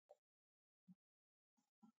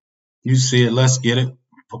You see it, let's get it.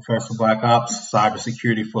 Professor Black Ops,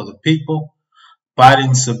 cybersecurity for the people.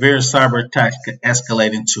 Biden's severe cyber attacks could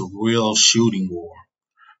escalate into real shooting war.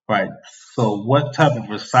 Right. So what type of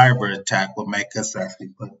a cyber attack would make us actually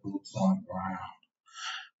put boots on the ground?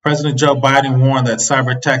 President Joe Biden warned that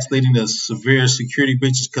cyber attacks leading to severe security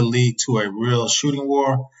breaches could lead to a real shooting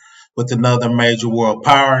war with another major world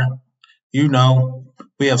power. You know,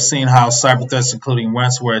 we have seen how cyber threats, including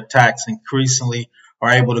ransomware attacks, increasingly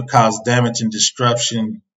are able to cause damage and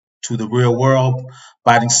disruption to the real world.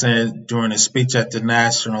 Biden said during a speech at the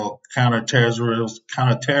National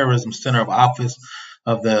Counterterrorism Center of Office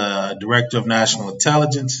of the Director of National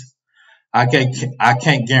Intelligence. I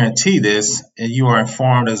can't guarantee this, and you are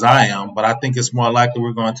informed as I am, but I think it's more likely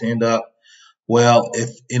we're going to end up, well, if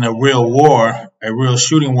in a real war, a real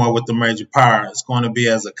shooting war with the major power, it's going to be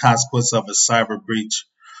as a consequence of a cyber breach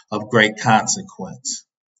of great consequence.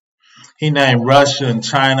 He named Russia and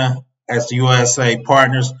China as the USA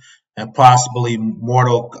partners and possibly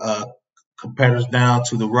mortal competitors down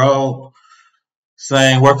to the road,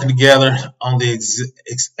 saying working together on the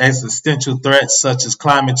existential threats such as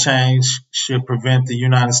climate change should prevent the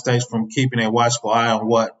United States from keeping a watchful eye on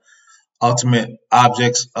what ultimate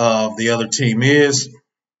objects of the other team is.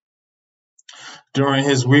 During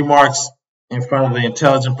his remarks in front of the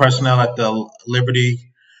intelligence personnel at the Liberty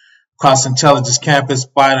Cross Intelligence Campus,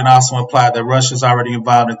 Biden also implied that Russia is already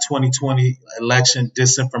involved in the 2020 election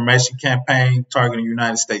disinformation campaign targeting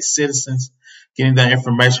United States citizens, getting that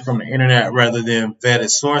information from the internet rather than vetted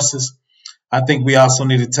sources. I think we also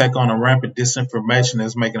need to take on a rampant disinformation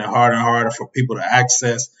that's making it harder and harder for people to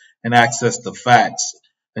access the facts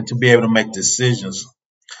and to be able to make decisions.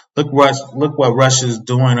 Look what Russia is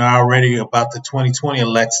doing already about the 2020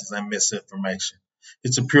 elections and misinformation.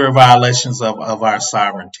 It's a pure violation of our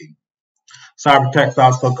sovereignty. Cyber attacks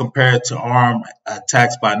also compared to armed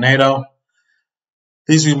attacks by NATO.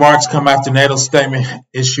 These remarks come after NATO's statement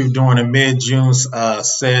issued during a mid-June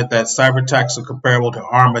said that cyber attacks are comparable to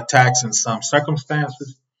armed attacks in some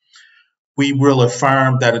circumstances. We will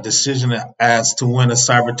affirm that a decision as to when a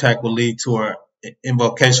cyber attack will lead to an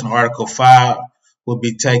invocation of Article 5 will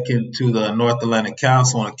be taken to the North Atlantic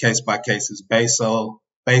Council on a case-by-case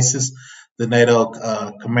basis, the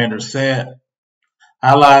NATO commander said.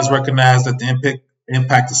 Allies recognize that the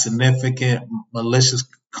impact of significant malicious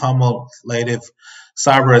cumulative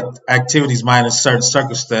cyber activities might in certain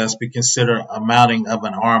circumstances be considered amounting of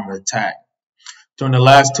an armed attack. During the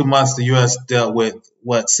last 2 months, the U.S. dealt with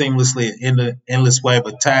what seamlessly an endless wave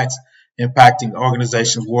of attacks impacting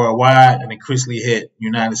organizations worldwide and increasingly hit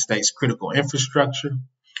United States critical infrastructure.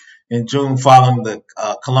 In June, following the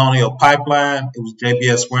Colonial Pipeline, it was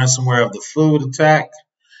JBS ransomware of the food attack.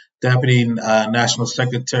 Deputy National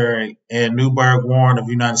Secretary Ann Newberg warned of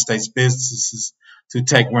United States businesses to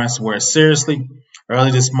take ransomware seriously.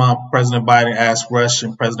 Early this month, President Biden asked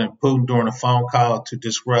Russian President Putin during a phone call to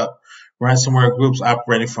disrupt ransomware groups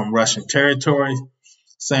operating from Russian territory,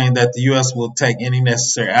 saying that the U.S. will take any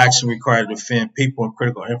necessary action required to defend people and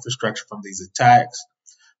critical infrastructure from these attacks.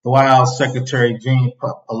 The White House Secretary Jean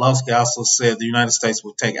Pelosi also said the United States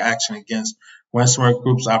will take action against ransomware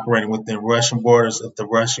groups operating within Russian borders if the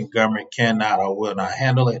Russian government cannot or will not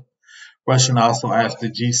handle it. Russia also asked the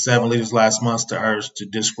G7 leaders last month to urge to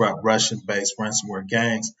disrupt Russian-based ransomware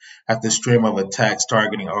gangs after a stream of attacks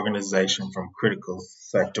targeting organizations from critical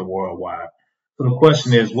sector worldwide. So the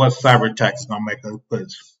question is, what cyber attack is going to make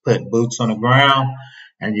us put boots on the ground?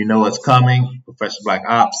 And you know it's coming. Professor Black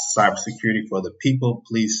Ops, cybersecurity for the people.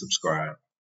 Please subscribe.